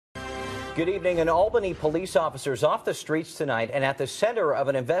Good evening. An Albany police officer is off the streets tonight and at the center of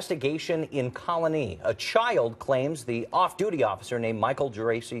an investigation in Colonie. A child claims the off-duty officer named Michael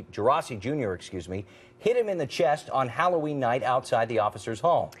Geraci Jr., hit him in the chest on Halloween night outside the officer's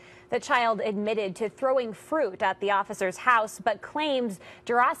home. The child admitted to throwing fruit at the officer's house, but claims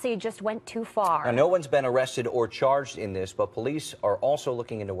Geraci just went too far. Now, no one's been arrested or charged in this, but police are also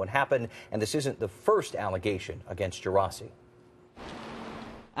looking into what happened, and this isn't the first allegation against Geraci.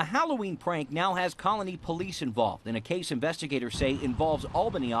 A Halloween prank now has Colonie Police involved in a case investigators say involves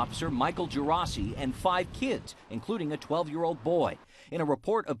Albany officer Michael Geraci and 5 kids, including a 12-year-old boy. In a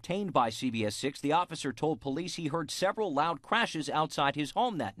report obtained by CBS 6, the officer told police he heard several loud crashes outside his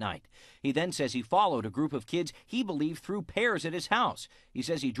home that night. He then says he followed a group of kids he believed threw pears at his house. He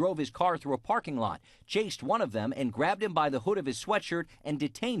says he drove his car through a parking lot, chased one of them, and grabbed him by the hood of his sweatshirt and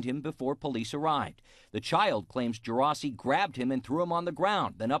detained him before police arrived. The child claims Geraci grabbed him and threw him on the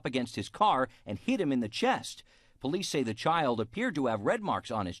ground, then up against his car and hit him in the chest. Police say the child appeared to have red marks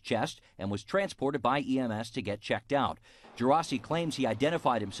on his chest and was transported by EMS to get checked out. Geraci claims he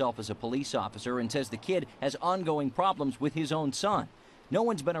identified himself as a police officer and says the kid has ongoing problems with his own son. No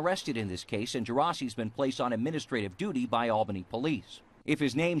one's been arrested in this case, and Geraci's been placed on administrative duty by Albany Police. If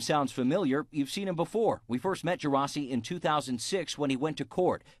his name sounds familiar, you've seen him before. We first met Geraci in 2006 when he went to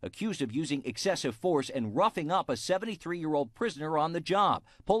court, accused of using excessive force and roughing up a 73-year-old prisoner on the job,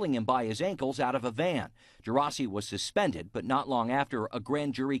 pulling him by his ankles out of a van. Geraci was suspended, but not long after, a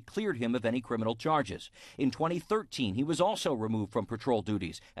grand jury cleared him of any criminal charges. In 2013, he was also removed from patrol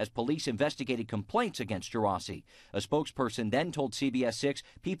duties as police investigated complaints against Geraci. A spokesperson then told CBS 6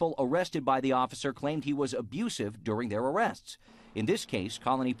 people arrested by the officer claimed he was abusive during their arrests. In this case,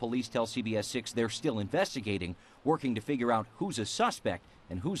 Colonie Police tell CBS 6 they're still investigating, working to figure out who's a suspect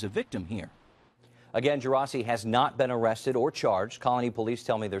and who's a victim here. Again, Geraci has not been arrested or charged. Colonie Police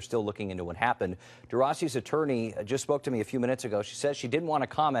tell me they're still looking into what happened. Geraci's attorney just spoke to me a few minutes ago. She says she didn't want to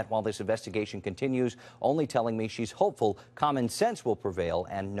comment while this investigation continues, only telling me she's hopeful common sense will prevail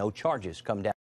and no charges come down.